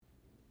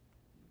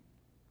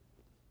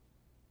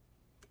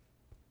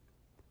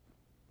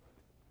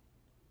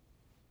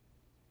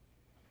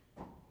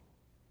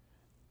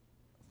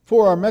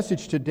For our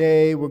message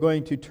today, we're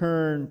going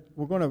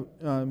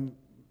to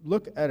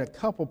look at a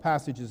couple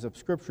passages of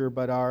Scripture,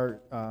 but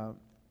our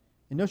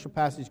initial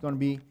passage is going to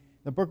be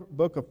the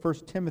book of 1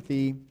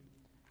 Timothy,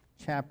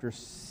 chapter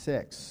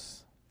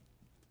 6.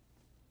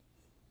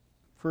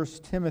 1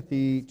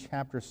 Timothy,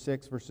 chapter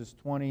 6, verses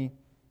 20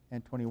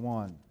 and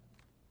 21.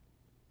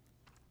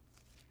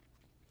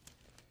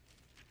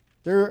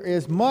 There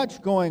is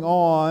much going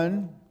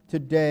on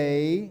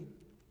today,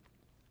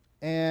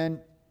 and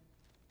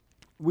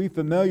we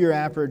familiar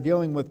after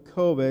dealing with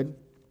COVID.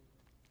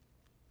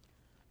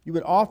 You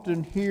would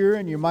often hear,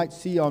 and you might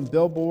see on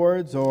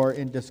billboards or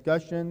in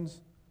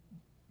discussions,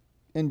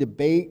 in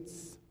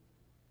debates,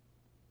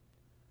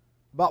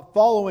 about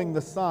following the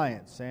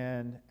science.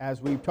 And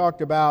as we've talked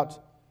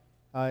about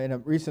in a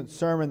recent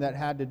sermon that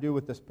had to do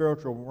with the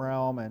spiritual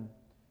realm and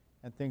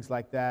things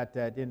like that,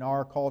 that in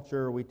our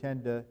culture we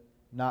tend to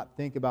not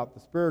think about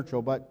the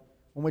spiritual. But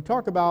when we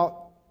talk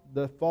about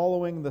the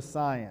following the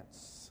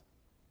science,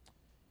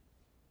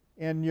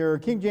 in your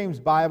King James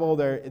Bible,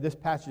 this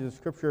passage of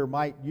Scripture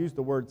might use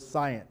the word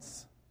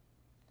science.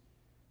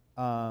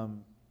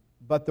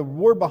 But the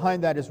word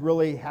behind that is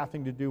really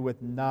having to do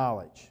with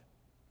knowledge.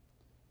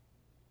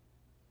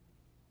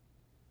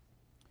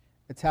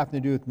 It's having to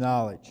do with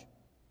knowledge.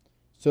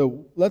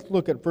 So let's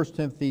look at 1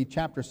 Timothy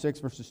chapter 6,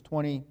 verses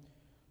 20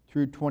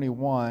 through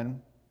 21.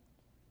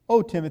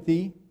 O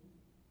Timothy,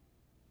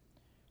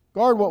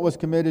 guard what was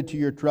committed to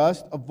your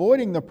trust,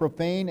 avoiding the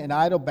profane and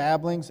idle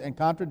babblings and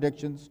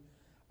contradictions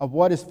of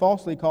what is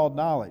falsely called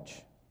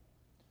knowledge.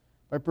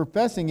 By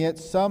professing it,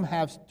 some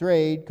have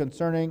strayed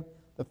concerning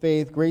the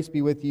faith. Grace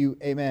be with you.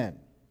 Amen.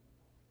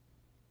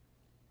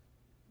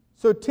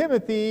 So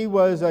Timothy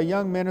was a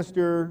young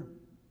minister,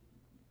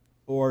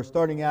 or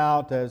starting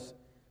out as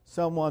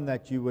someone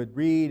that you would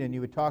read and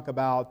you would talk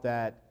about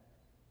that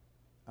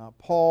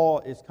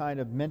Paul is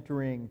kind of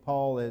mentoring,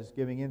 Paul is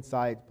giving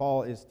insights,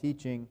 Paul is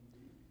teaching.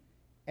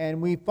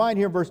 And we find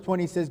here verse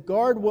 20 says,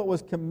 guard what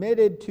was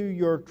committed to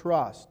your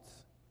trust.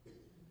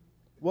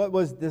 What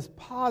was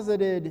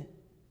deposited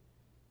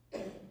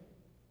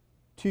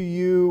to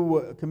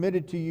you,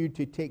 committed to you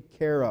to take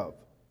care of.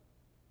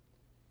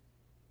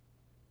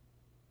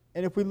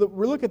 And if we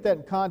look at that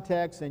in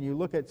context and you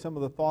look at some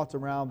of the thoughts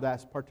around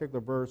that particular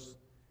verse,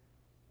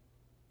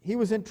 he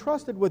was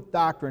entrusted with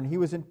doctrine. He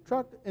was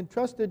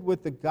entrusted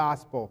with the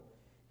gospel.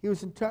 He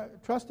was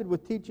entrusted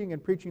with teaching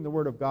and preaching the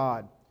Word of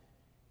God.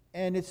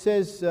 And it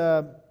says,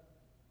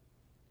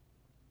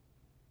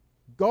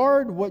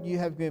 guard what you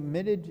have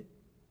committed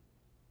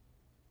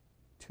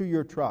to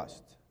your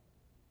trust.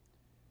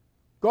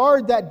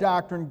 Guard that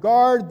doctrine,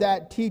 guard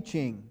that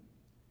teaching.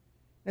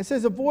 And it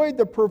says, avoid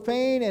the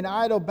profane and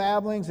idle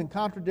babblings and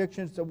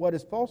contradictions of what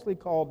is falsely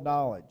called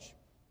knowledge.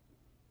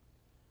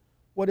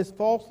 What is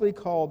falsely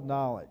called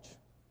knowledge?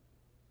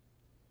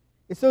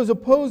 It's those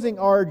opposing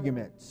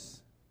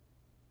arguments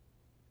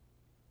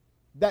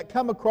that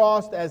come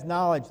across as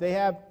knowledge. They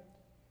have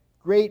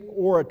great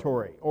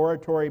oratory.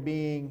 Oratory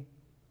being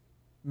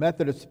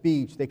method of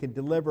speech. They can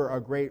deliver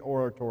a great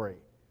oratory.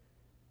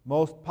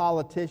 Most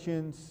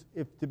politicians,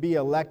 if to be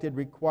elected,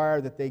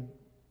 require that they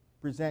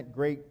present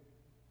great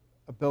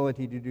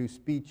ability to do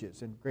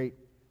speeches and great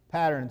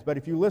patterns. But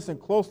if you listen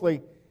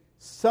closely,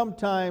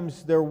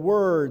 sometimes they're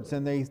words,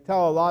 and they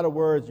tell a lot of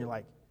words, and you're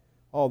like,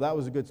 oh, that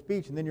was a good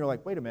speech. And then you're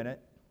like, wait a minute,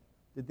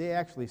 did they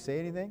actually say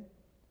anything?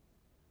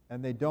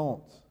 And they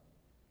don't.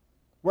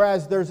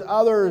 Whereas there's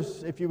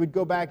others, if you would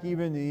go back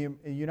even in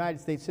the United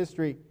States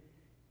history,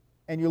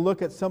 and you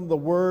look at some of the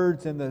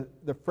words and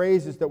the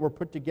phrases that were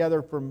put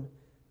together from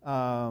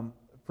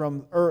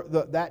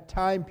that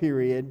time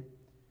period,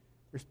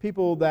 there's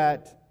people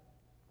that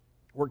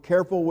were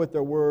careful with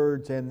their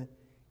words, and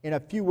in a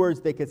few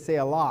words they could say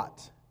a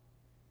lot.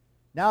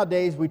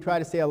 Nowadays we try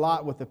to say a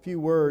lot with a few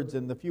words,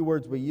 and the few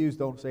words we use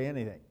don't say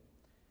anything.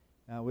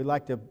 We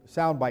like to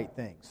soundbite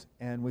things,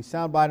 and we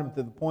soundbite them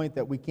to the point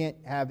that we can't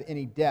have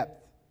any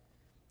depth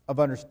of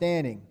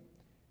understanding.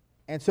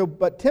 And so,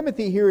 but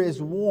Timothy here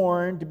is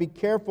warned to be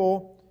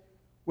careful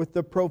with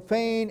the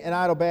profane and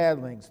idle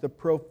babblings, the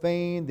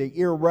profane, the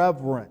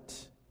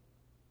irreverent,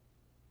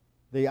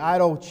 the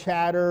idle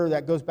chatter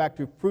that goes back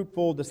to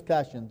fruitful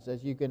discussions.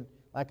 As you can,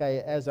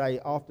 as I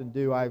often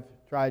do, I've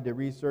tried to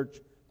research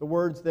the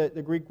words the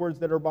Greek words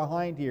that are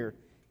behind here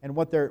and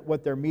what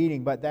they're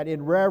meaning. But that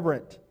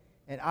irreverent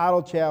and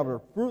idle chatter,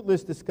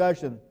 fruitless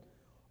discussion,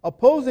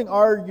 opposing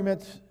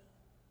arguments,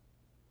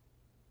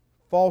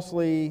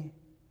 falsely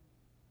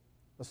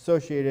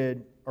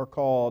associated or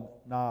called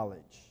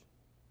knowledge.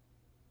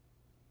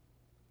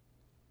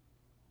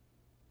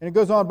 And it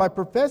goes on, by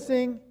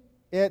professing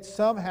it,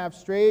 some have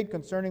strayed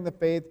concerning the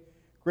faith.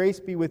 Grace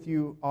be with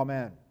you.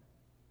 Amen.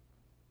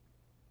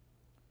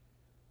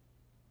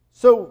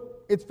 So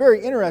it's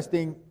very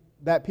interesting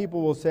that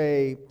people will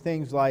say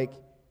things like,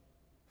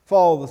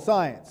 follow the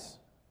science.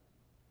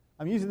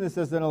 I'm using this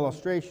as an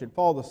illustration.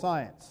 Follow the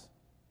science.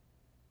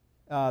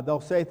 They'll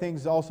say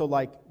things also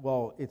like,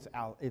 well, it's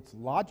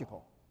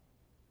logical.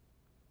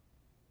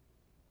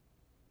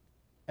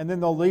 And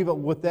then they'll leave it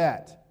with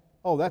that.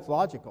 Oh, that's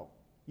logical.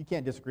 You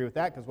can't disagree with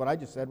that because what I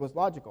just said was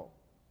logical.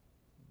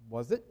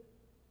 Was it?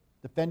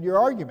 Defend your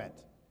argument.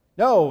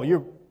 No,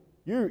 you're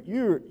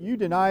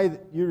denying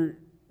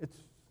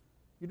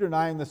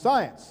the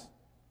science.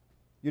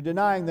 You're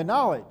denying the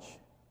knowledge.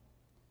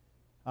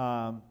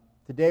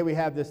 Today we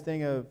have this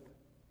thing of,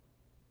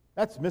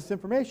 that's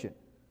misinformation.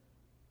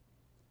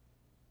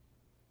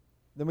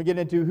 Then we get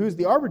into who's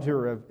the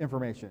arbiter of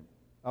information,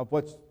 of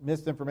what's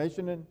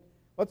misinformation and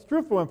what's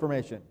truthful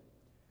information.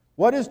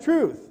 What is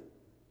truth?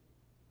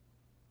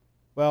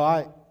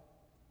 Well,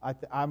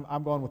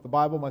 I'm going with the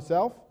Bible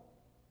myself.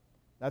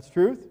 That's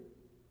truth.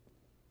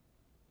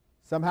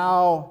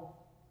 Somehow,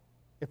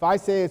 if I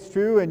say it's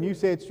true and you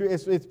say it's true,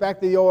 it's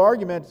back to the old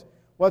argument.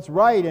 What's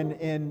right?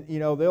 And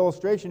the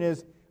illustration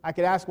is, I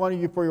could ask one of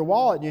you for your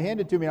wallet, and you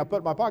hand it to me, and I put it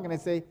in my pocket, and I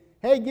say,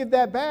 hey, give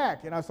that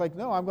back. And I was like,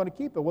 no, I'm going to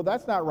keep it. Well,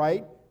 that's not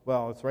right.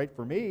 Well, it's right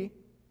for me.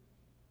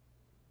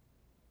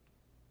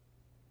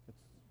 It's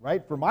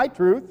right for my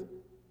truth.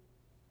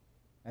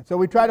 And so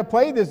we try to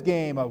play this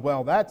game of,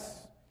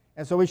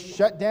 and so we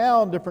shut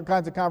down different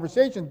kinds of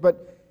conversations.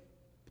 But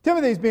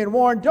Timothy's being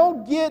warned,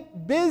 don't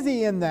get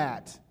busy in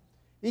that.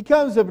 It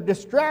becomes a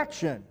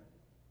distraction.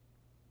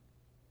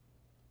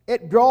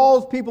 It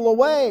draws people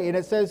away. And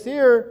it says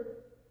here,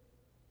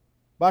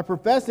 by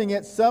professing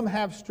it, some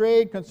have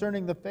strayed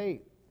concerning the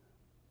faith.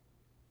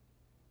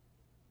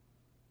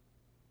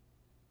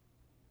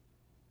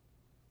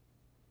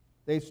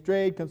 They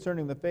strayed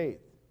concerning the faith.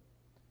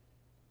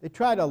 They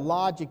try to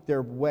logic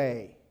their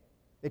way.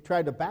 They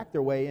try to back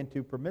their way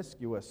into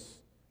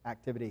promiscuous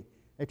activity.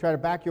 They try to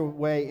back your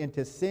way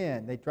into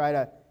sin. They try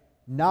to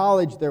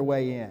knowledge their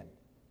way in.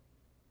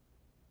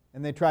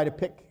 And they try to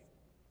pick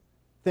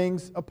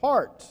things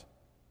apart.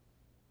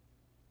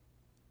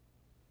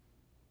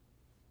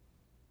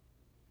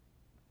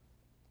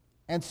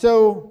 And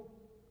so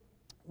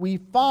we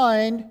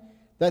find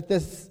that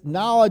this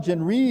knowledge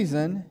and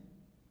reason,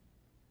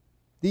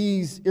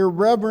 these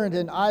irreverent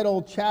and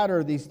idle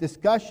chatter, these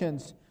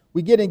discussions,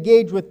 we get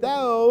engaged with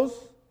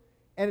those,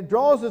 and it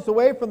draws us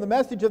away from the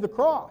message of the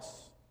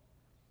cross.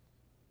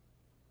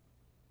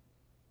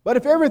 But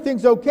if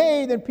everything's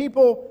okay, then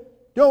people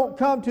don't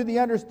come to the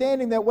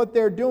understanding that what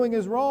they're doing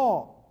is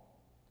wrong.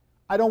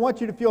 I don't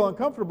want you to feel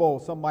uncomfortable,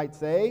 some might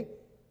say,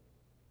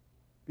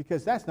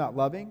 because that's not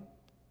loving.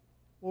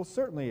 Well,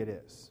 certainly it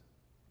is.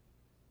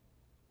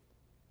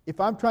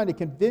 If I'm trying to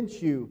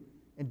convince you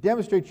and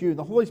demonstrate to you, and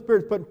the Holy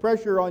Spirit's putting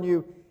pressure on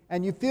you,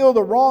 and you feel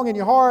the wrong in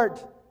your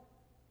heart,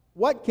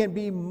 what can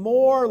be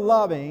more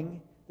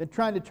loving than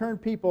trying to turn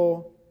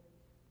people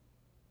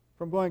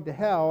from going to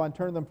hell and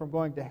turn them from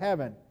going to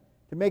heaven?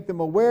 To make them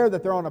aware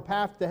that they're on a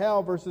path to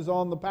hell versus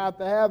on the path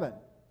to heaven.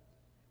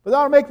 But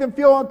that'll make them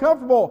feel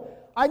uncomfortable.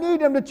 I need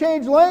them to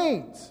change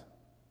lanes.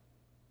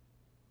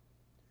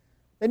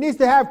 It needs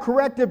to have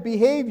corrective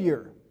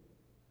behavior.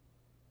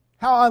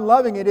 How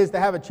unloving it is to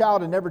have a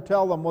child and never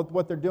tell them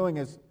what they're doing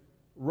is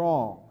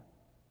wrong.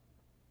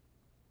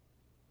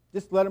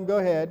 Just let them go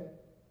ahead.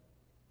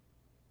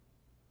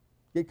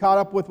 Get caught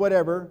up with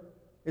whatever.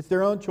 It's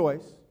their own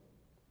choice.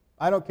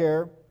 I don't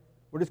care.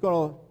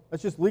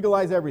 Let's just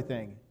legalize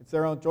everything. It's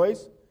their own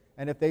choice.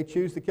 And if they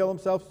choose to kill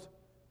themselves,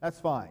 that's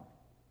fine.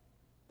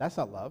 That's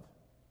not love.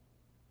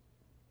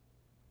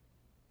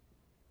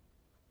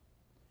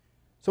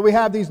 So we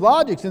have these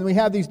logics and we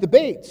have these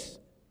debates.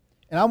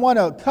 And I want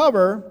to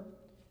cover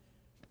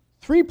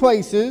three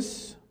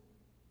places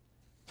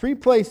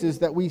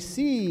that we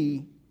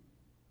see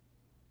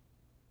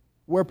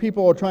where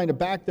people are trying to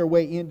back their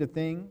way into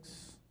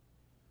things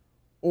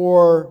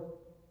or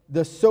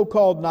the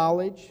so-called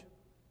knowledge.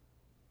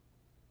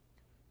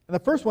 And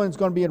the first one is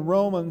going to be in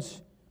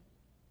Romans,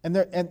 and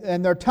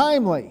they're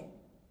timely.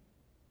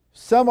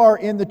 Some are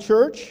in the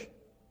church,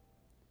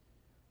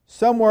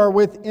 some are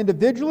with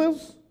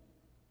individuals,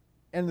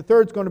 and the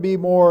third is going to be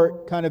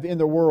more kind of in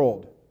the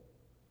world,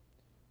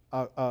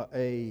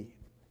 a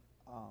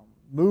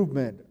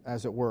movement,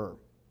 as it were.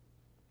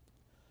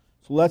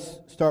 So let's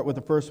start with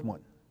the first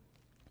one.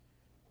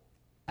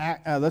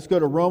 Let's go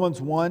to Romans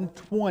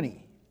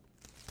 1:20.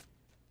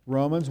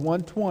 Romans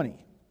 1:20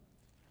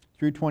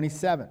 through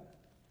 27.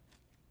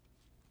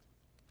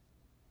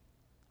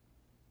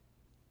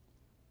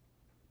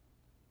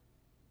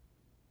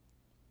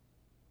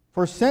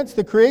 For since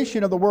the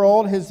creation of the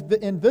world, his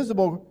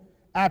invisible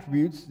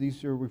attributes,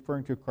 these are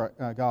referring to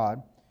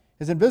God,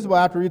 his invisible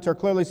attributes are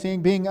clearly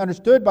seen, being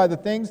understood by the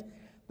things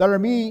that are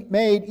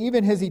made,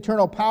 even his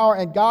eternal power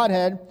and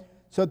Godhead,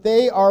 so that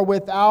they are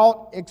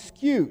without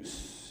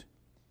excuse.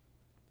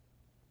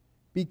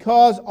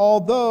 Because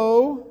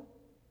although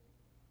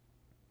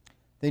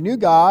they knew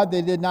God,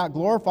 they did not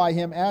glorify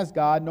him as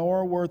God,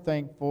 nor were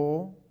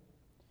thankful,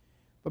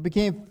 but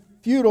became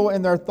futile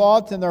in their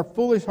thoughts, and their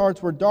foolish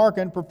hearts were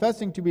darkened.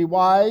 Professing to be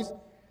wise,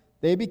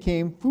 they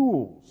became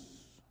fools.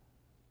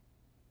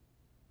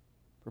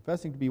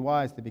 Professing to be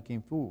wise, they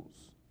became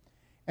fools.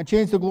 And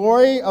changed the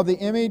glory of the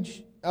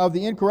image of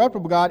the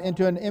incorruptible God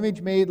into an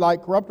image made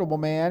like corruptible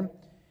man,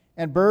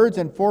 and birds,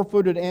 and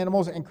four-footed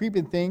animals, and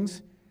creeping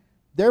things.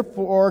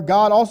 Therefore,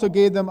 God also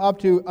gave them up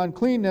to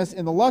uncleanness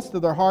in the lust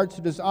of their hearts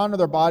to dishonor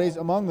their bodies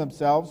among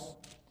themselves,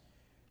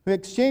 who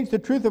exchanged the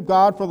truth of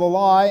God for the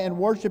lie and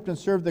worshipped and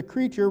served the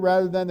creature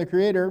rather than the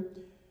Creator,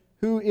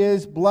 who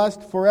is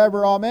blessed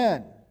forever.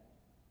 Amen.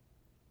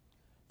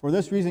 For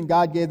this reason,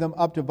 God gave them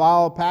up to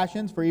vile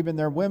passions, for even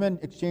their women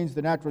exchanged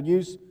the natural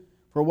use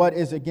for what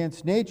is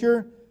against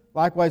nature.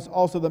 Likewise,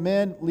 also the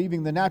men,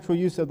 leaving the natural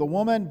use of the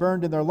woman,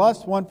 burned in their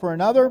lust one for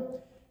another,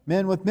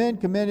 men with men,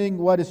 committing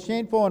what is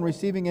shameful and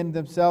receiving in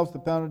themselves the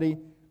penalty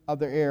of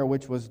their error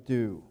which was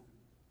due.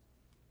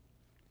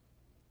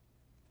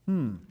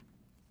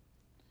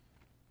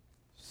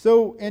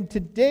 So in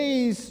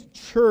today's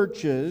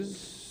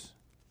churches,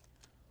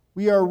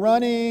 we are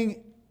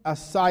running a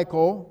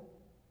cycle,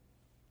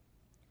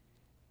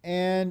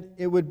 and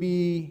it would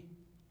be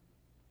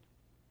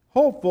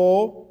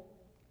hopeful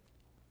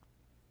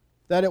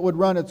that it would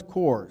run its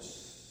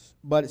course,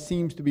 but it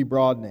seems to be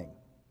broadening.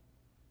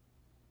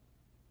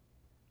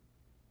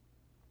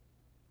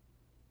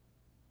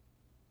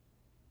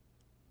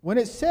 When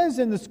it says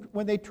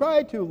when they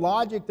try to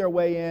logic their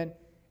way in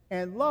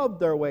and love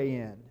their way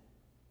in,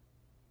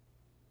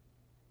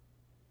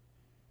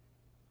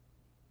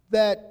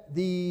 that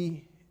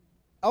the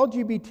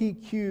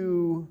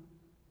LGBTQ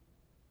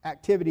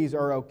activities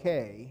are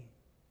okay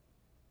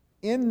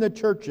in the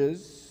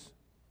churches,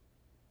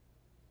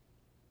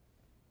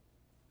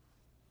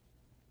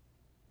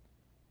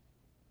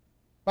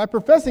 by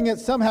professing it,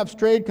 some have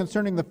strayed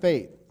concerning the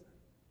faith.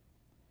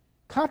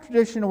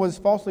 Contradiction was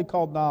falsely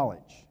called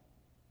knowledge.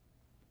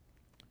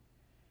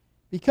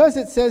 Because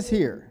it says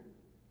here,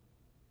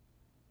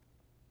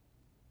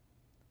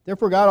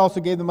 therefore God also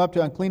gave them up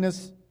to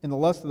uncleanness in the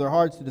lust of their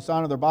hearts to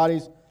dishonor their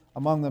bodies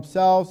among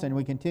themselves. And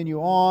we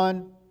continue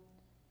on.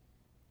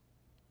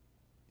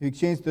 Who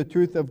exchanged the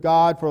truth of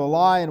God for a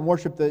lie and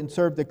worshiped and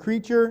served the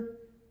creature.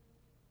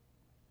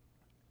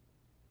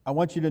 I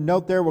want you to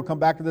note there, we'll come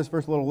back to this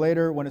verse a little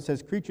later, when it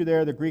says creature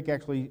there, the Greek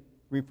actually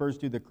refers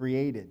to the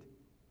created.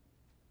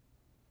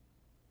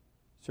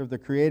 Serve the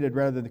created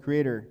rather than the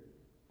Creator.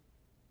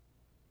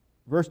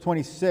 Verse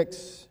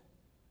 26,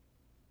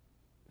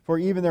 for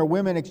even their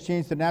women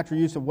exchanged the natural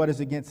use of what is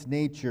against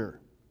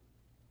nature.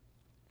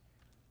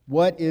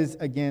 What is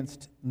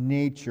against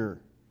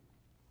nature?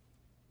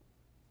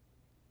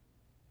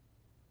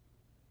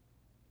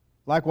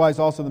 Likewise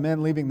also the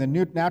men, leaving the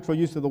natural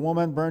use of the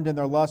woman, burned in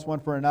their lust one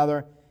for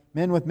another,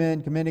 men with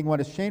men, committing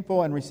what is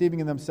shameful and receiving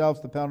in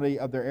themselves the penalty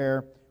of their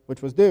error,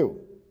 which was due.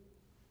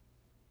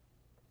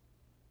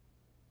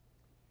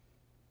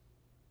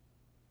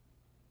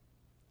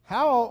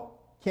 How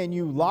can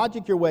you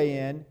logic your way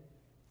in,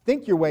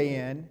 think your way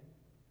in,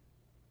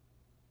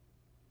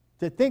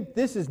 to think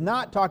this is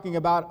not talking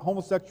about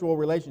homosexual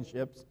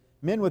relationships,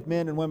 men with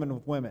men and women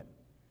with women?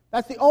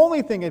 That's the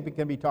only thing it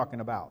can be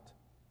talking about.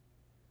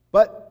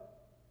 But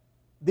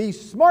these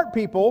smart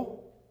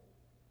people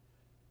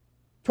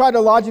try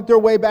to logic their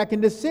way back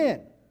into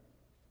sin.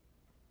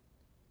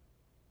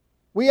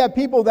 We have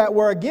people that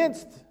were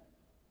against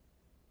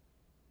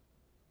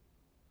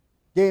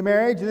gay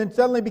marriage and then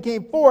suddenly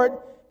became for it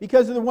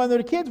because of when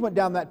their kids went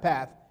down that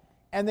path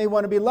and they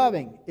want to be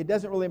loving. It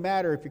doesn't really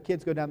matter if your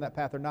kids go down that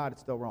path or not,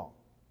 it's still wrong.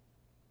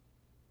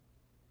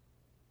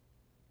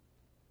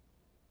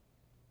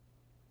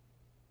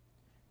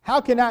 How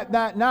can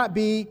that not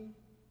be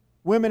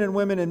women and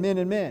women and men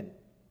and men?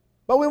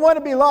 But we want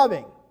to be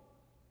loving.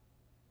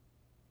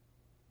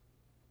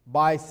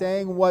 By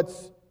saying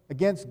what's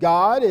against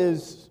God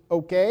is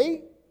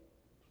okay,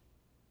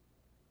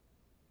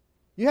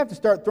 you have to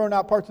start throwing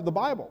out parts of the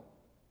Bible.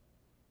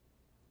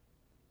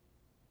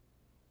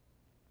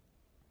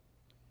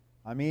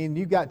 I mean,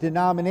 you've got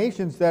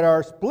denominations that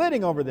are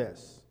splitting over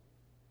this.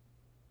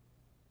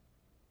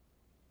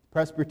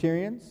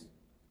 Presbyterians.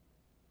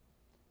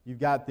 You've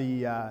got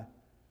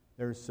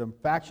there's some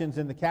factions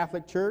in the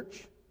Catholic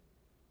Church.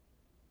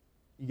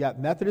 You got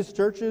Methodist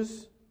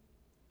churches.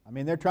 I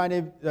mean, they're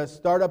trying to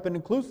start up an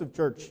inclusive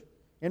church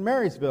in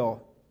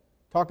Marysville.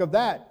 Talk of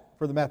that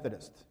for the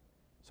Methodists.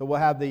 So we'll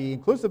have the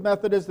inclusive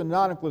Methodist and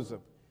non-inclusive.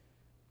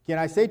 Can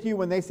I say to you,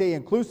 when they say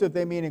inclusive,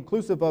 they mean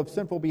inclusive of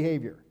sinful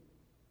behavior.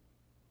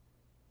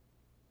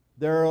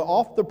 They're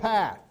off the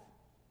path.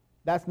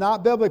 That's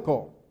not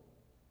biblical.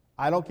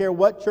 I don't care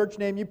what church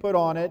name you put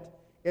on it.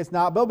 It's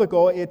not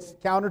biblical. It's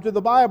counter to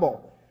the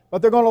Bible.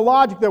 But they're going to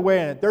logic their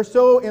way in it. They're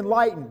so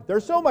enlightened. They're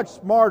so much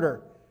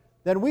smarter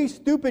than we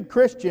stupid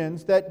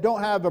Christians that don't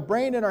have a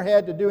brain in our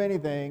head to do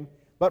anything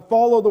but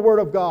follow the Word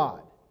of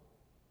God.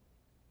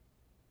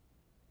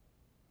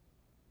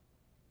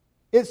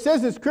 It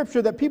says in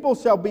Scripture that people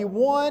shall be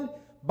won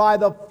by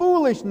the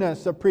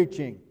foolishness of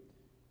preaching.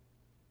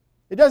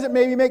 It doesn't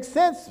maybe make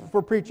sense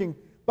for preaching,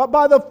 but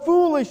by the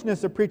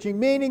foolishness of preaching,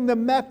 meaning the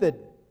method.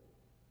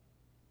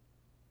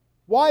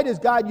 Why does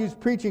God use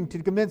preaching to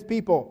convince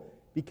people?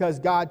 Because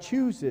God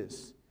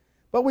chooses.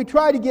 But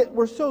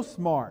we're so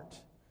smart.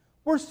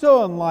 We're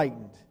so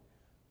enlightened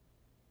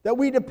that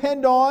we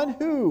depend on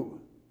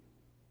who?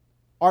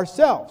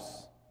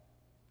 Ourselves.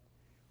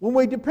 When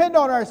we depend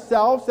on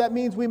ourselves, that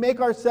means we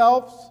make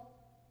ourselves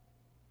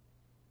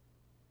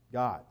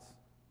God's.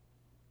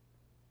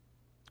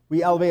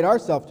 We elevate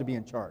ourselves to be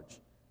in charge.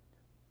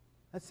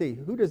 Let's see,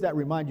 who does that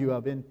remind you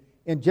of?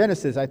 In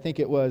Genesis, I think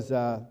it was,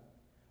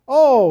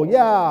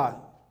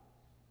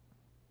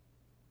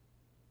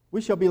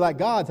 we shall be like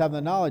gods, having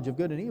the knowledge of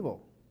good and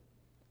evil.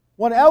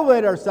 Want to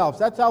elevate ourselves.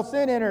 That's how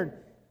sin entered.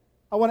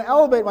 I want to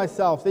elevate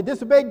myself. They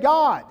disobeyed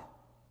God.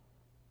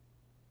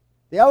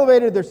 They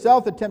elevated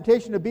themselves, the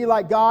temptation to be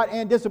like God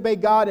and disobey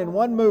God in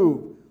one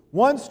move,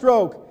 one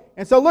stroke.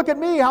 And so look at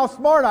me, how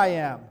smart I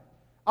am.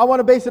 I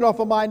want to base it off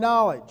of my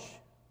knowledge.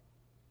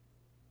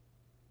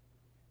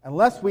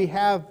 Unless we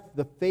have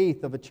the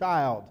faith of a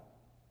child.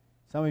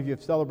 Some of you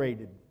have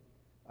celebrated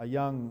a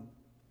young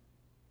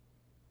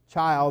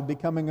child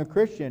becoming a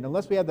Christian.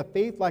 Unless we have the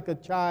faith like a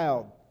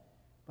child.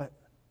 But,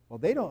 well,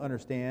 they don't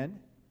understand.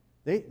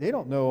 They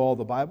don't know all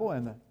the Bible.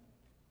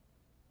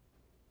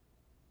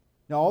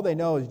 No, all they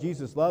know is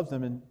Jesus loves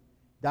them and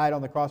died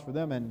on the cross for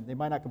them. And they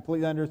might not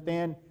completely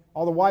understand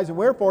all the whys and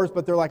wherefores,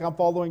 but they're like, I'm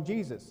following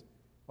Jesus.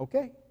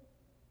 Okay.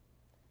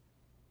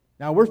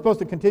 Now, we're supposed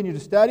to continue to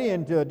study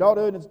into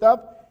adulthood and stuff.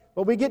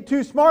 But we get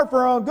too smart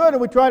for our own good,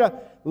 and we try to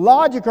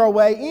logic our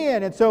way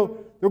in. And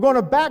so we're going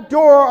to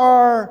backdoor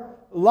our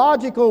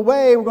logical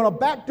way. We're going to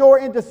backdoor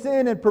into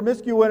sin and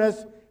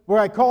promiscuousness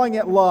by calling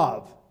it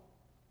love.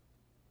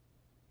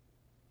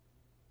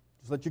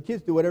 Just let your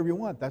kids do whatever you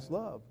want. That's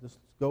love. Just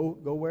go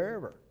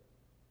wherever.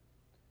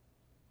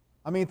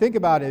 I mean, think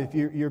about it. If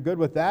you're good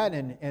with that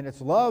and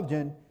it's loved,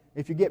 and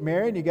if you get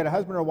married and you get a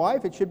husband or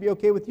wife, it should be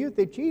okay with you if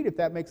they cheat, if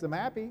that makes them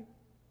happy.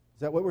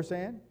 Is that what we're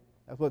saying?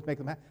 That's what's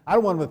making them happy. I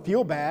don't want them to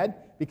feel bad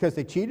because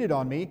they cheated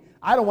on me.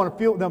 I don't want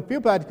them to feel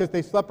bad because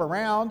they slept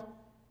around.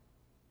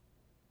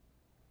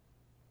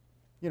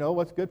 You know,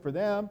 what's good for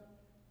them?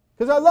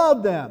 Because I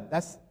love them.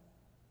 That's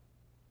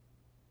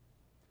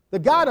the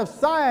God of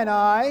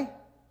Sinai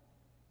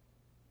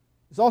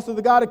is also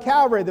the God of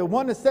Calvary. The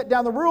one that set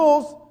down the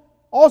rules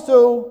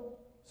also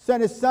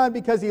sent His Son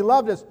because He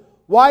loved us.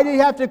 Why did He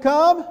have to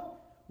come?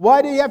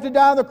 Why did He have to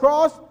die on the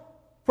cross?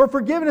 For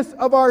forgiveness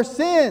of our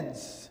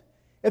sins.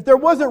 If there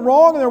wasn't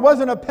wrong and there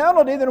wasn't a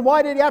penalty, then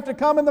why did He have to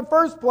come in the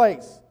first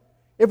place?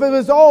 If it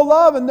was all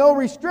love and no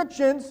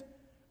restrictions,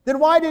 then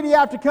why did He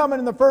have to come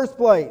in the first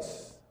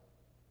place?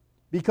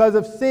 Because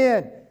of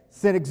sin.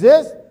 Sin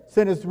exists.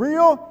 Sin is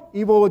real.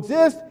 Evil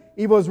exists.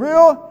 Evil is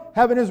real.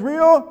 Heaven is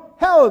real.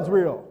 Hell is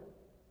real.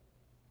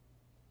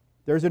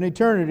 There's an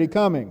eternity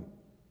coming.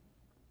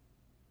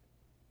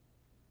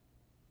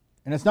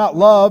 And it's not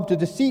love to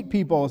deceive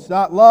people. It's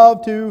not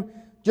love to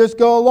just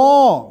go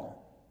along.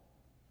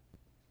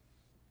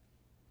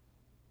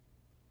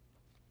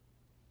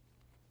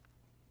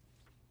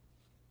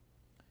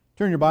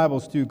 Turn your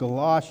Bibles to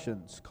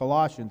Colossians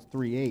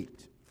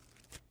 3:8.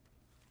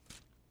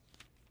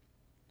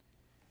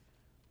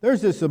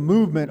 There's this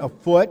movement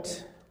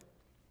afoot,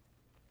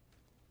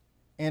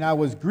 and I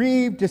was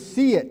grieved to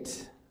see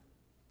it.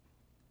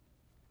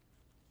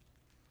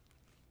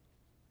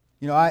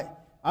 You know,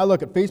 I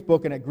look at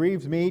Facebook, and it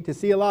grieves me to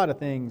see a lot of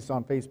things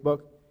on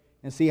Facebook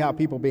and see how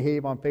people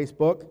behave on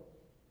Facebook.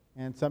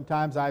 And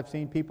sometimes I've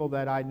seen people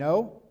that I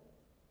know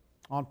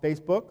on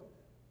Facebook.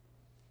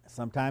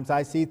 Sometimes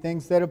I see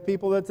things that of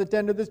people that's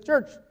attended this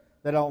church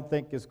that I don't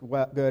think is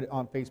good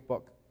on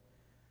Facebook.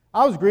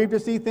 I was grieved to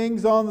see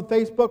things on the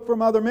Facebook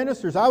from other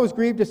ministers. I was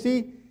grieved to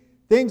see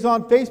things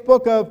on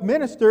Facebook of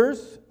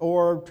ministers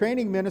or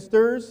training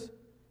ministers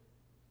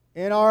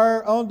in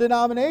our own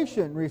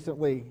denomination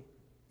recently,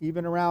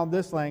 even around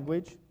this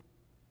language.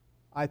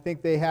 I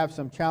think they have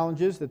some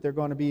challenges that they're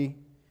going to be,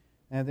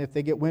 and if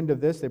they get wind of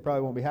this, they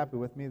probably won't be happy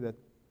with me that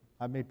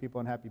I've made people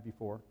unhappy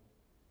before.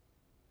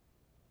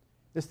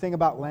 This thing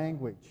about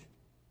language,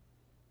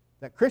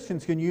 that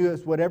Christians can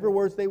use whatever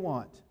words they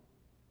want.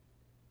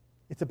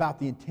 It's about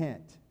the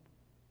intent.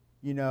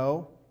 You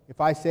know, if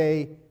I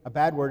say a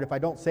bad word, if I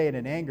don't say it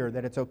in anger,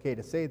 that it's okay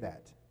to say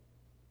that.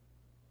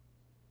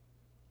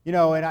 You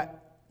know,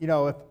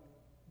 if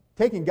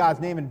taking God's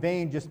name in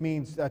vain just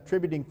means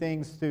attributing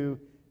things to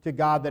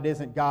God that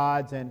isn't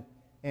God's and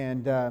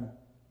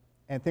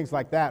things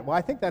like that. Well,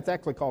 I think that's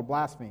actually called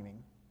blaspheming.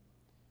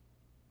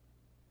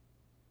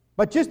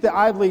 But just to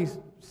idly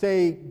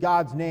say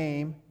God's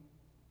name,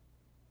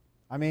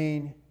 I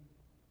mean,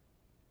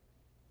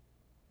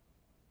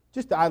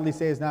 just to idly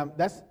say His name,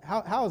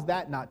 how is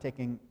that not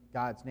taking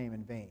God's name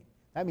in vain?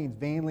 That means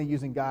vainly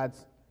using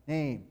God's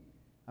name.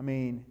 I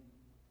mean,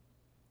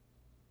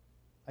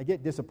 I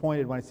get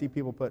disappointed when I see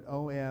people put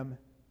O-M.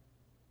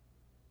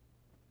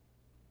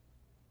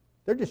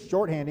 They're just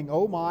shorthanding,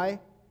 oh my.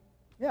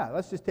 Yeah,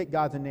 let's just take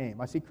God's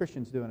name. I see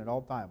Christians doing it all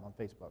the time on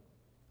Facebook.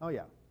 Oh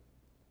yeah.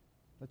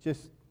 Let's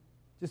just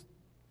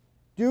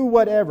do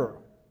whatever.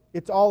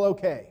 It's all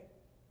okay.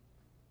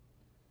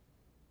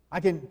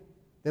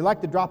 They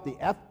like to drop the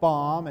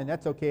F-bomb, and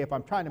that's okay if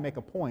I'm trying to make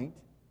a point.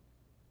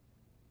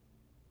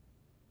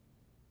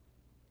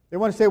 They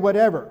want to say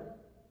whatever.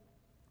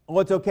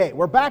 Well, it's okay.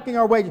 We're backing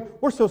our way.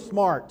 We're so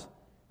smart.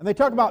 And they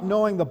talk about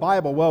knowing the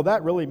Bible. Well,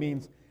 that really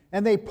means...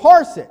 And they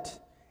parse it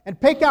and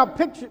pick out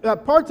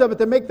parts of it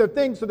to make their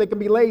thing so they can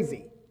be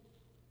lazy.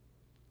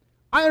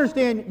 I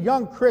understand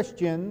young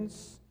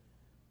Christians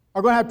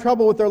are going to have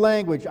trouble with their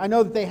language. I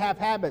know that they have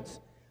habits.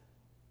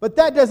 But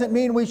that doesn't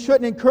mean we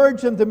shouldn't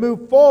encourage them to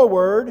move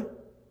forward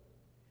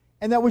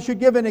and that we should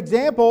give an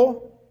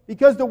example,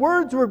 because the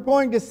words we're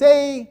going to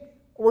say,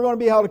 we're going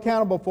to be held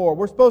accountable for.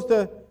 We're supposed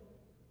to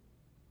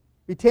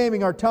be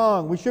taming our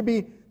tongue. We should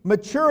be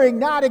maturing,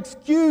 not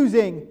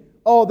excusing,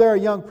 oh, they're a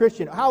young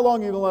Christian. How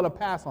long are you going to let them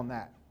pass on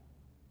that?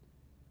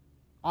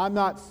 I'm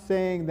not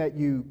saying that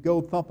you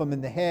go thump them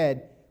in the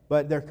head,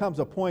 but there comes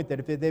a point that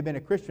if they've been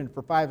a Christian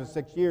for 5 or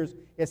 6 years,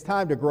 it's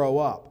time to grow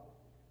up.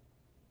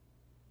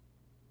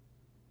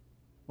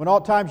 When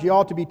all times you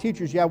ought to be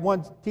teachers, you have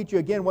one teach you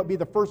again what be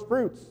the first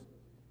fruits,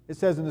 it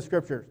says in the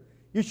Scriptures.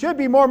 You should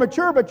be more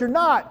mature, but you're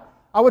not.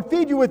 I would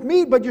feed you with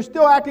meat, but you're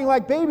still acting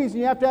like babies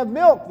and you have to have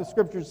milk, the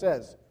Scripture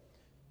says.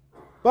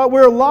 But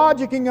we're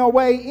logicking our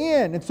way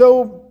in. And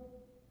so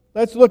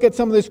let's look at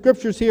some of the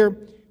Scriptures here.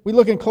 We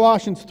look in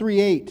Colossians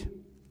 3:8.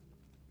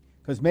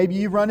 Because maybe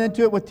you've run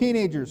into it with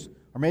teenagers,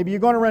 or maybe you're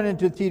going to run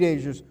into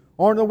teenagers,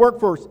 or in the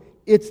workforce.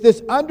 It's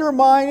this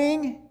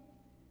undermining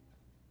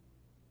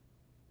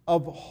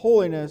of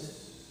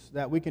holiness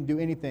that we can do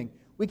anything.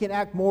 We can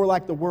act more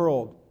like the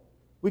world.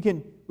 We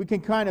can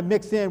kind of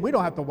mix in. We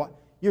don't have to.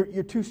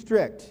 You're too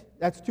strict.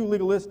 That's too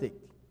legalistic.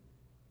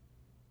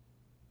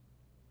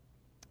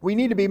 We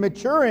need to be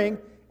maturing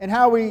in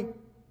how we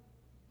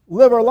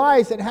live our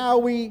lives and how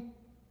we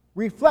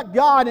reflect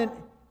God. And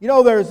you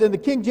know, there's in the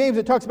King James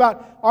it talks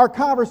about our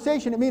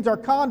conversation. It means our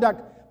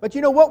conduct. But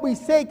you know what we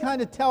say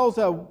kind of tells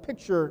a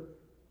picture.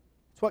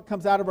 It's what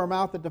comes out of our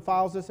mouth that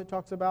defiles us. It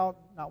talks about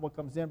not what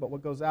comes in, but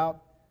what goes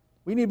out.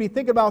 We need to be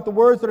thinking about the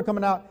words that are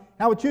coming out,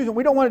 how we choose them.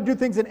 We don't want to do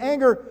things in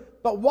anger,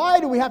 but why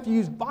do we have to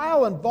use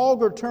vile and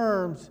vulgar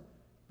terms?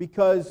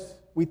 Because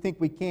we think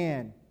we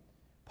can.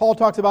 Paul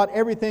talks about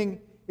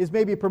everything is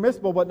maybe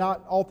permissible, but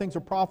not all things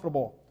are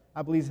profitable.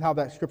 I believe is how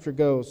that scripture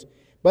goes.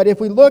 But if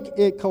we look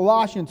at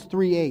Colossians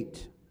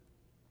 3:8.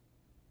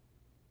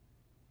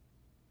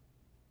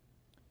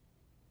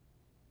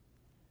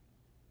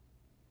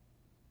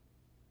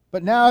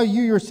 But now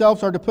you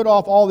yourselves are to put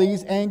off all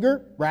these: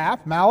 anger,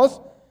 wrath, malice,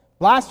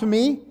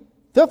 blasphemy,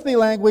 filthy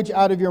language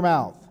out of your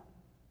mouth.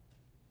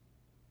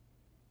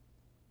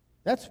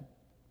 That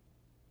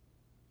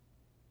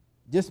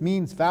just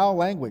means foul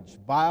language,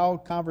 vile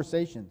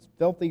conversations,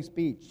 filthy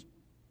speech.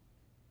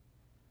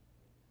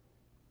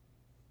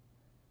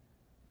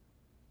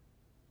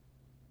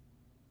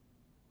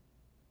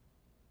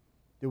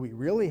 Do we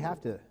really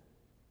have to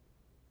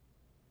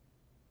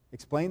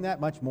explain that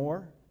much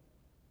more?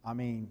 I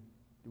mean,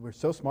 we're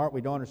so smart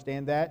we don't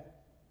understand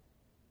that.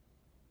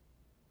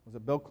 Was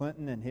it Bill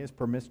Clinton and his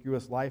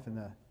promiscuous life and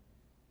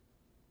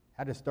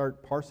had to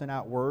start parsing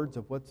out words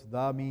of what's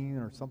the mean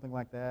or something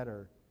like that?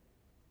 Or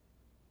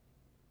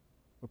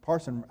we're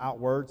parsing out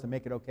words to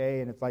make it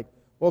okay, and it's like,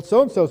 well,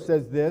 so-and-so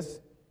says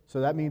this, so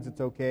that means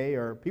it's okay,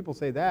 or people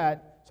say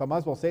that, so I might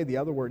as well say the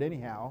other word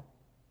anyhow.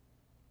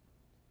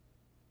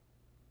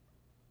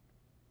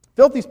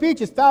 Filthy speech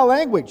is foul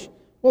language.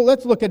 Well,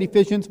 let's look at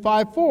Ephesians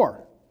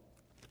 5:4.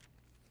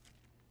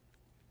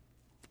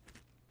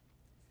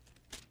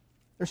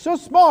 They're so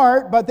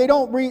smart, but they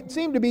don't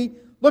seem to be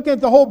looking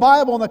at the whole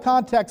Bible in the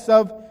context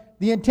of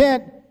the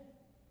intent.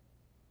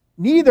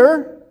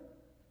 Neither,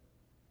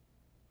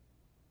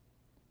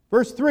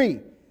 verse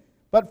 3,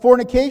 but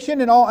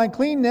fornication and all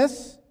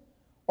uncleanness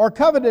or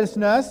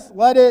covetousness,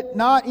 let it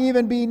not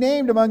even be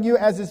named among you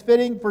as is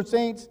fitting for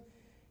saints,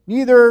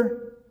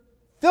 neither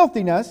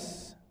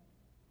filthiness,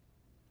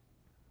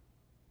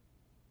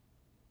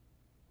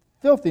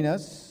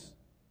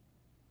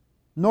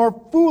 nor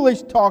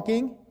foolish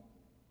talking,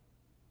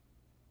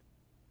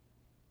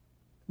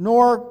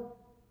 nor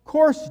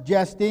coarse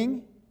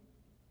jesting,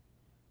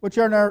 which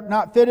are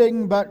not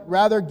fitting, but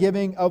rather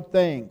giving of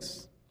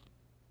thanks.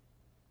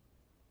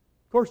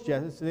 Coarse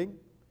jesting,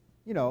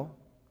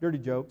 dirty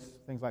jokes,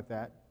 things like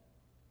that.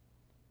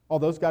 All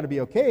those got to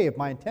be okay if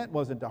my intent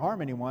wasn't to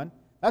harm anyone.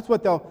 That's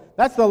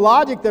the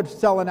logic they're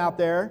selling out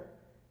there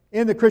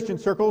in the Christian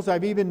circles.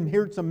 I've even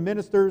heard some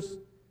ministers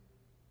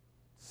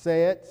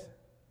say it.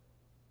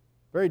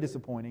 Very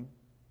disappointing.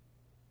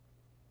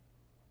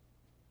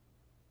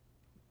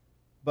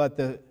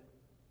 But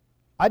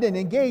I didn't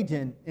engage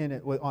in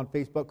it on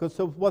Facebook, because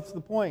so what's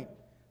the point?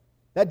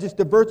 That just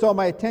diverts all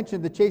my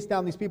attention to chase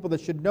down these people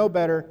that should know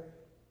better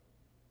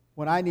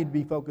when I need to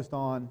be focused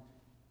on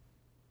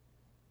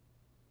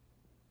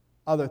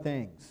other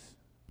things.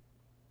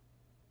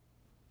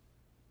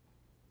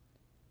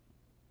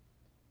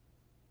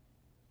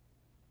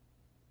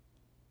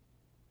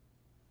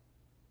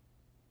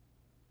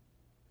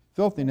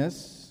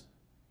 Filthiness,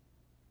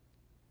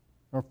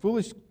 nor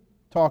foolish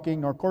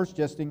talking, nor coarse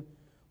jesting,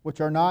 which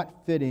are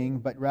not fitting,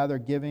 but rather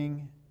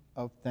giving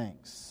of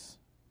thanks.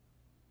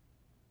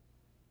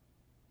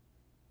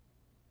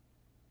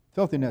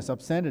 Filthiness,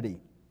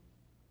 obscenity,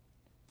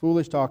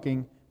 foolish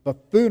talking,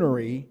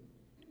 buffoonery,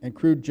 and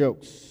crude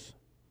jokes.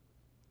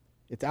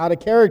 It's out of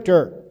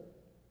character.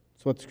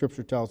 That's what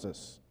Scripture tells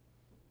us.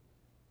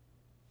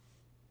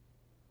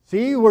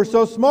 See, we're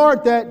so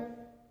smart that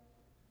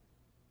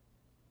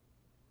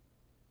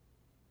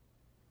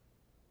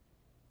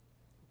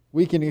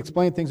We can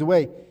explain things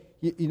away.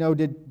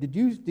 Did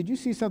you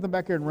see something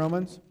back here in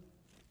Romans?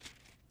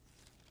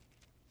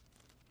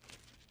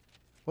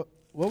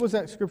 What was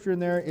that scripture in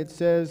there? It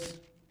says,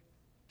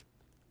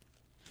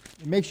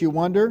 it makes you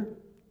wonder.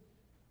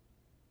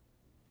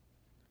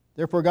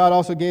 Therefore God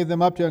also gave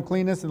them up to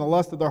uncleanness and the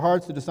lust of their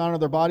hearts to dishonor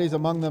their bodies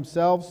among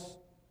themselves.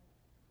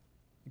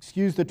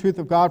 Excuse the truth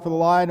of God for the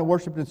lie and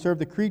worship and serve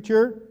the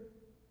creature,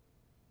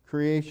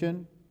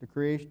 created,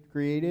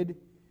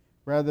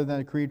 rather than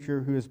a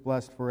creature who is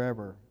blessed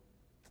forever.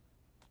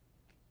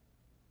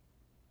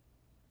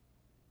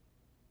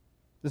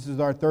 This is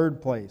our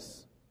third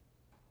place.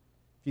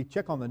 If you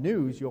check on the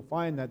news, you'll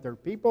find that there are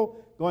people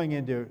going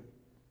into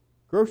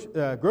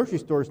grocery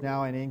stores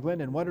now in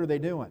England, and what are they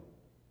doing?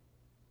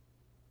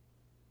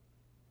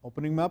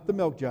 Opening up the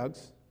milk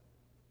jugs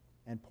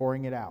and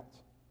pouring it out.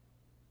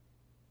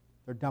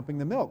 They're dumping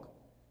the milk.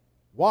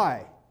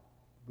 Why?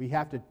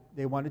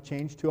 They want to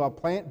change to a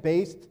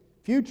plant-based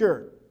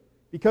future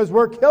because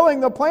we're killing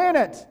the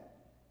planet.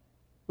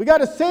 We got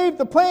to save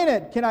the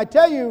planet. Can I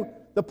tell you,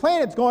 the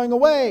planet's going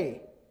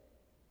away.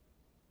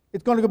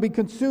 It's going to be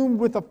consumed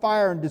with a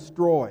fire and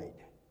destroyed.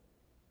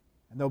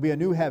 And there'll be a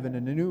new heaven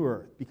and a new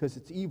earth because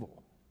it's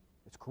evil.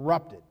 It's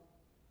corrupted.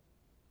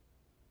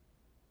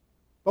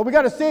 But we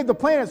got to save the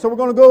planet, so we're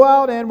going to go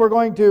out and we're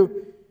going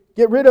to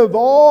get rid of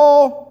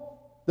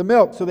all the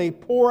milk. So they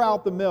pour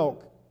out the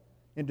milk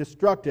in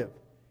destructive.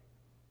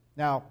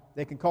 Now,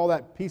 they can call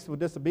that peaceful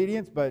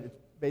disobedience, but it's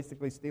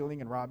basically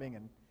stealing and robbing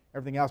and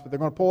everything else. But they're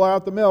going to pull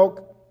out the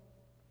milk.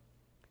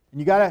 And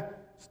you got to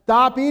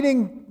stop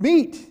eating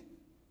meat.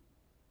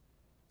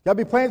 You got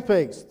to be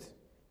plant-based.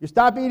 You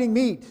stop eating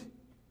meat.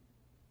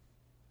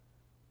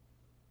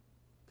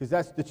 Because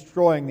that's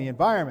destroying the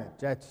environment.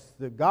 That's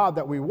the God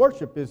that we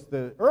worship is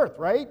the earth,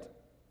 right?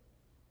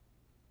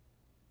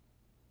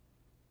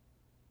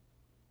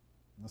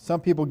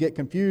 Some people get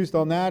confused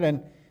on that,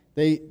 and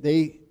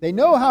they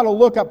know how to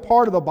look up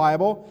part of the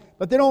Bible,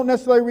 but they don't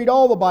necessarily read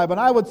all the Bible. And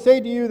I would say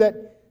to you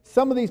that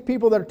some of these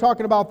people that are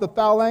talking about the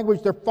foul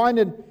language, they're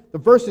finding the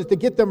verses to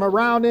get them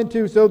around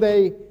into so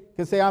they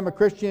can say, I'm a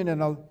Christian,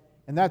 and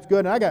that's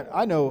good.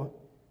 And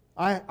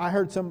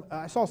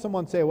I saw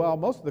someone say, well,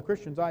 most of the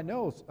Christians I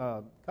know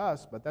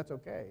cuss, but that's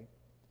okay.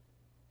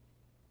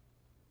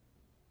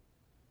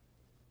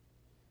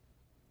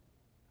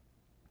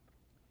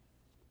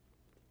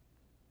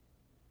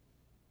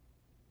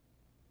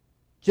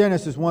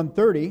 Genesis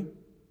 1:30,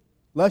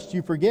 lest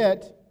you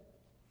forget.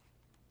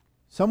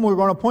 Some are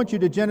going to point you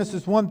to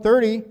Genesis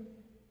 1:30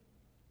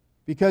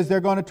 because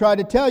they're going to try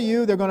to tell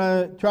you, they're going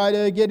to try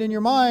to get in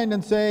your mind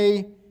and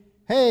say,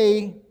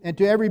 hey, and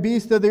to every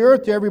beast of the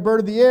earth, to every bird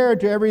of the air,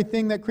 to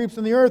everything that creeps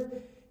on the earth,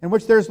 in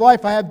which there's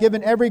life, I have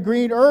given every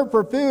green herb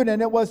for food,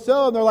 and it was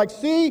so. And they're like,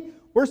 see,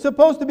 we're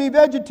supposed to be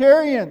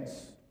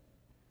vegetarians.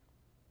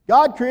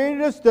 God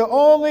created us to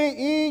only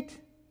eat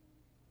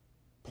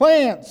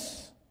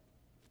plants.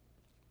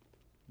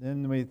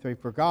 Then they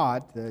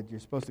forgot that you're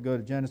supposed to go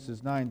to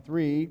Genesis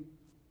 9:3.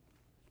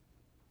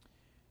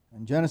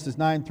 And Genesis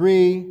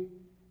 9:3,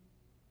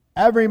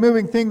 every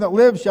moving thing that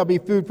lives shall be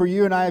food for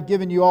you, and I have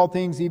given you all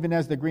things, even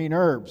as the green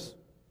herbs.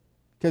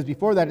 Because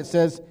before that it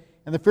says,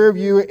 and the fear of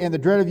you and the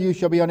dread of you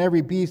shall be on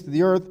every beast of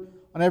the earth,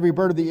 on every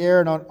bird of the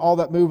air, and on all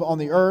that move on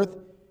the earth,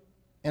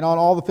 and on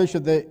all the fish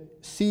of the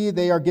sea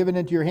they are given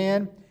into your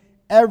hand.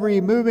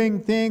 Every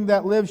moving thing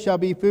that lives shall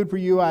be food for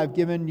you. I have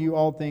given you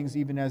all things,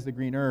 even as the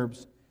green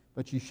herbs.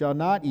 But you shall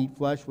not eat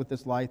flesh with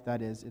its life,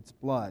 that is, its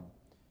blood.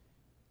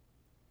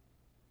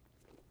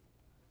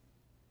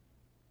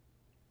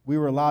 We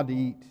were allowed to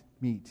eat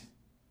meat.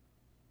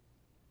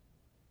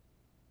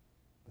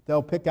 But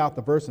they'll pick out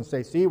the verse and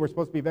say, see, we're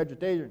supposed to be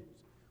vegetarians.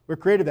 We're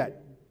created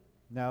that.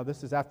 No,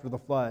 this is after the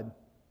flood.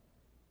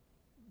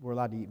 We're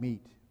allowed to eat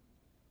meat.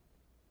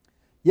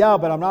 Yeah,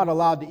 but I'm not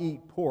allowed to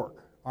eat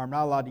pork. Or I'm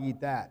not allowed to eat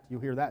that.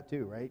 You'll hear that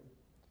too, right?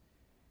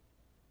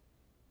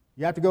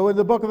 You have to go into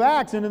the book of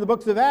Acts, and in the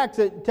books of Acts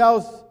it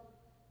tells,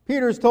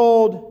 Peter's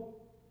told,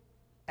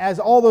 as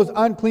all those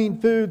unclean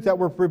foods that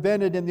were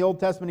prevented in the Old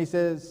Testament, he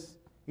says,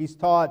 he's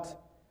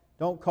taught,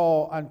 don't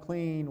call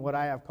unclean what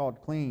I have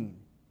called clean.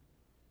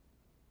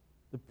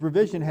 The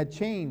provision had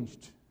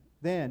changed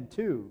then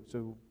too,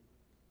 so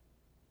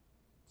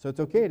it's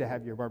okay to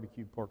have your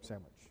barbecued pork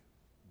sandwich.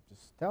 I'm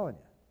just telling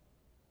you.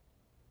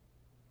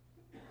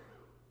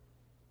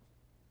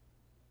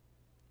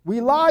 We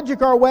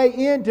logic our way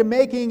into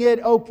making it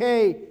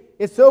okay.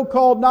 It's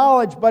so-called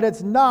knowledge, but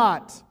it's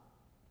not.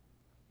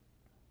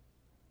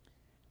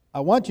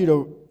 I want you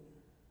to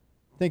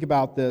think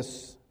about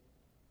this.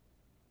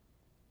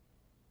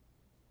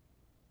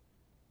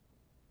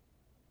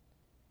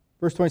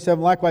 Verse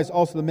 27, likewise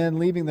also the men,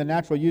 leaving the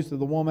natural use of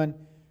the woman,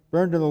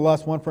 burned in the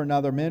lust one for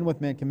another, men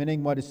with men,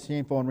 committing what is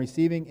shameful, and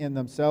receiving in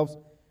themselves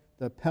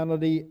the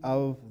penalty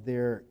of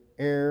their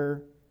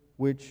error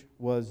which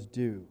was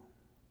due.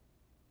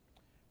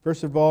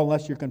 First of all,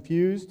 unless you're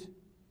confused,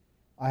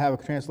 I have a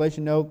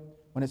translation note.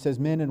 When it says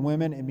men and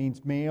women, it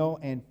means male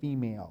and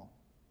female.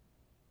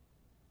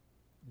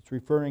 It's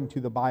referring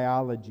to the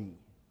biology.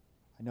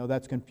 I know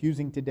that's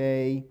confusing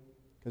today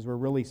because we're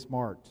really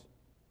smart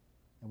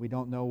and we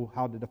don't know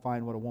how to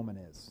define what a woman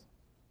is.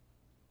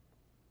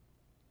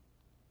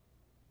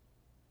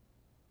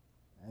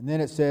 And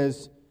then it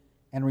says,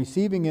 and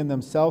receiving in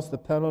themselves the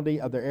penalty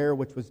of their error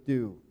which was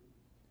due.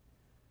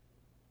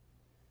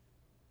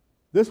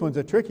 This one's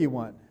a tricky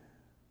one.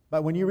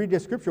 But when you read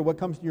the scripture, what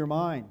comes to your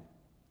mind?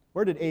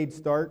 Where did AIDS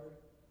start?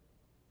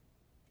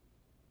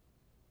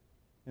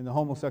 In the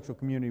homosexual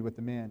community with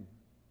the men.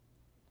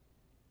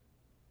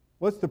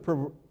 What's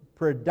the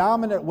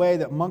predominant way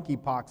that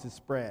monkeypox is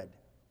spread?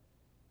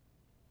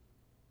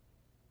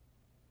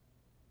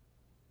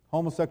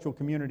 Homosexual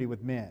community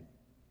with men.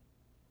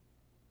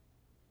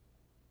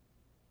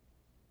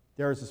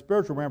 There is a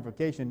spiritual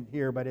ramification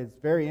here, but it's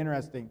very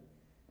interesting.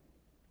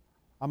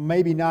 I'm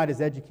maybe not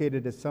as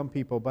educated as some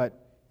people,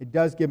 but it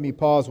does give me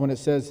pause when it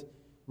says,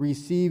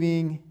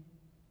 receiving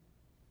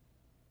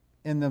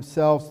in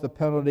themselves the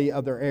penalty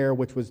of their error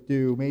which was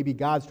due. Maybe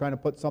God's trying to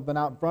put something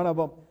out in front of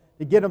them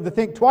to get them to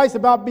think twice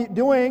about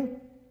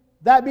doing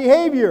that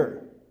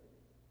behavior.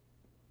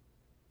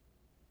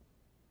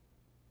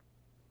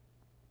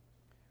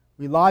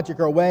 We logic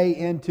our way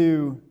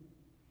into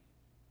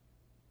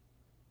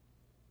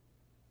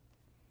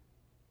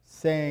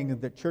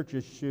saying that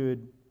churches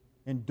should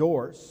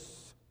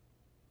endorse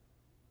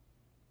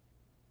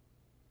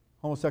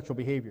homosexual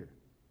behavior.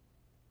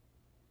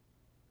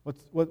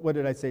 What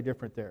did I say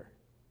different there?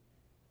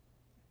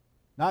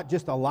 Not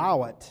just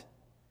allow it,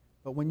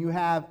 but when you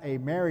have a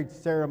marriage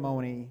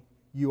ceremony,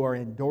 you are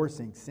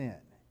endorsing sin.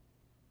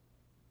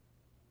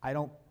 I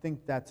don't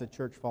think that's a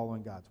church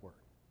following God's word.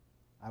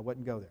 I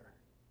wouldn't go there.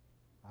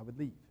 I would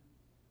leave.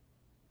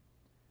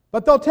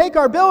 But they'll take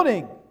our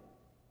building.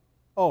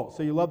 Oh,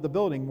 so you love the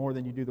building more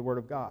than you do the word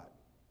of God.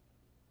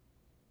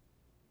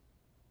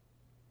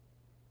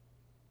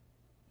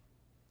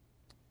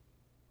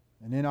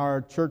 And in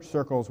our church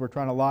circles, we're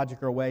trying to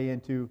logic our way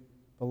into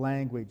the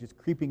language. It's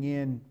creeping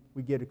in.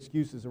 We get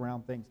excuses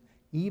around things.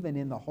 Even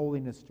in the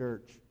holiness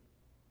church,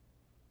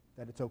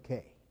 that it's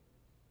okay.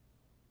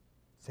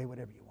 Say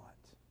whatever you want.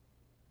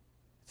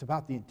 It's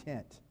about the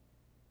intent.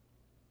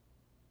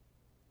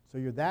 So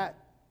you're that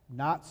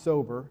not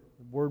sober.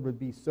 The word would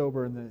be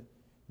sober in the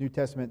New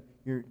Testament.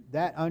 You're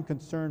that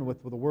unconcerned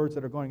with the words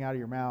that are going out of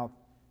your mouth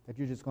that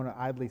you're just going to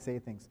idly say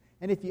things.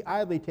 And if you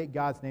idly take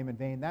God's name in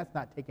vain, that's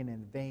not taken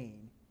in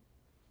vain.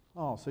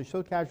 Oh, so you're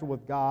so casual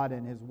with God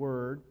and His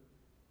Word,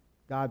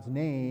 God's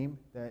name,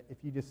 that if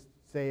you just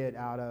say it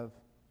out of,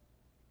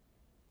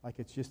 like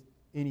it's just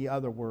any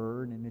other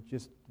word, and it's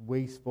just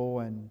wasteful,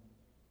 and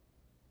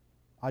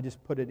I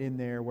just put it in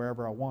there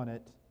wherever I want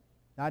it,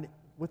 not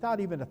without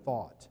even a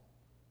thought.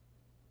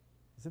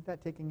 Isn't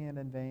that taking it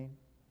in vain?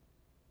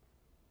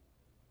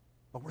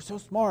 But we're so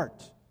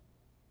smart.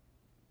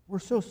 We're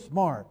so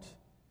smart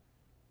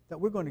that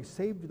we're going to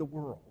save the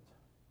world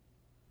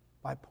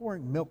by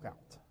pouring milk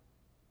out.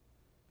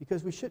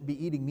 Because we shouldn't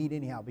be eating meat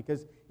anyhow,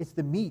 because it's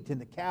the meat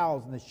and the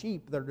cows and the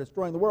sheep that are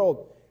destroying the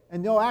world.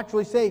 And they'll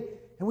actually say,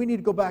 and we need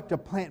to go back to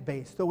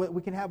plant-based so that we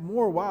can have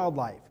more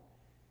wildlife.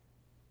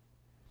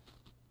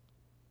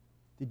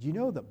 Did you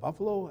know that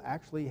buffalo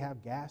actually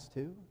have gas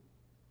too?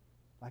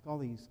 Like all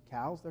these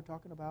cows they're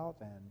talking about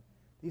and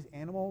these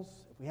animals.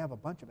 If we have a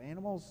bunch of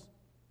animals,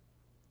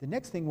 the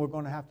next thing we're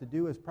going to have to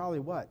do is probably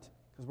what?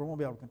 Because we won't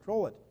be able to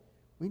control it.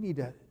 We need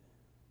to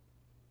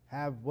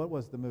have, what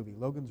was the movie?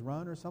 Logan's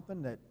Run or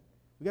something? That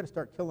we got to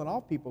start killing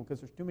off people because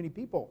there's too many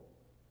people.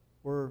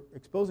 We're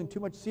exposing too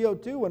much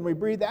CO2 when we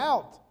breathe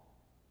out.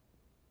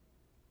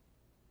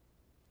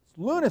 It's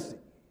lunacy.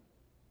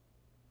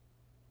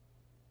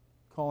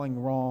 Calling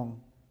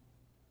wrong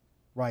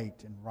right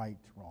and right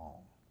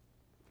wrong.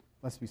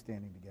 Let's be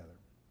standing together.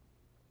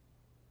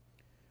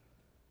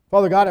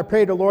 Father God, I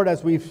pray to Lord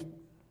as we've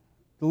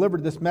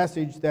delivered this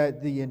message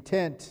that the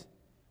intent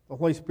the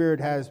Holy Spirit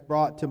has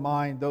brought to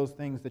mind those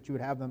things that you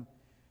would have them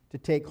to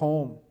take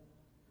home.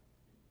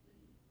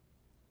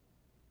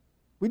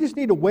 We just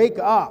need to wake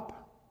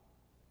up.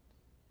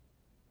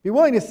 Be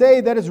willing to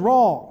say that is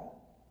wrong.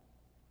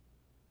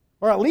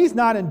 Or at least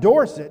not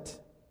endorse it.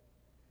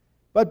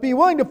 But be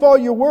willing to follow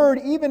your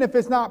word even if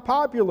it's not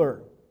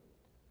popular.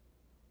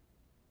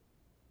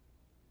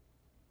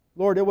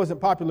 Lord, it wasn't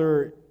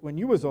popular when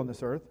you was on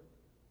this earth.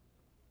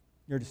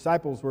 Your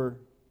disciples were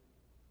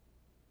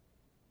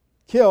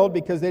killed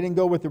because they didn't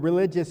go with the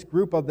religious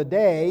group of the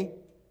day.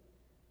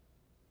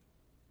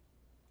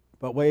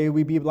 But may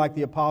we be like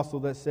the apostle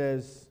that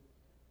says,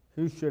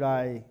 who should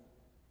I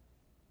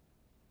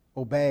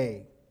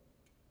obey?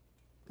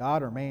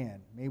 God or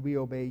man? May we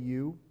obey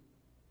you.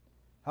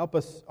 Help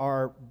us,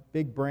 our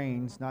big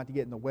brains, not to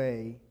get in the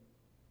way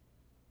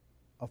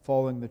of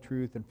following the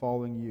truth and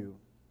following you.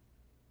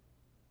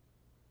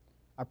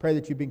 I pray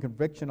that you bring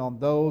conviction on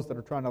those that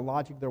are trying to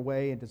logic their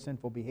way into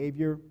sinful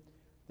behavior,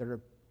 that are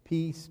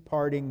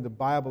parting the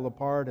Bible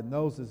apart, and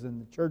those is in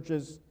the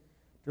churches,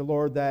 dear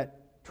Lord,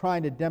 that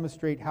trying to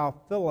demonstrate how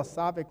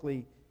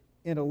philosophically,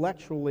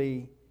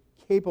 intellectually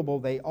capable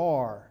they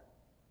are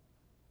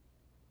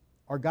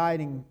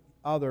guiding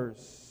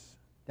others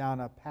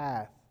down a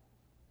path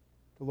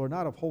but Lord,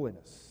 not of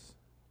holiness,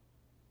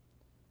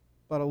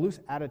 but a loose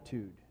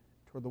attitude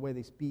toward the way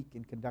they speak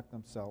and conduct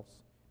themselves,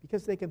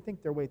 because they can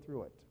think their way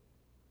through it.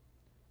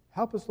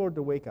 Help us, Lord,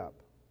 to wake up.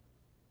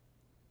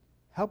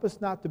 Help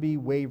us not to be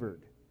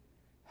wavered.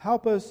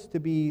 Help us to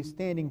be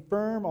standing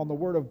firm on the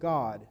Word of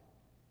God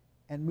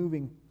and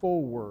moving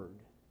forward.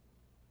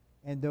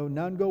 And though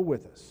none go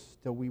with us,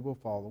 still we will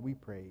follow, we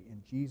pray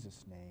in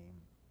Jesus' name.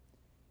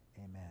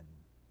 Amen.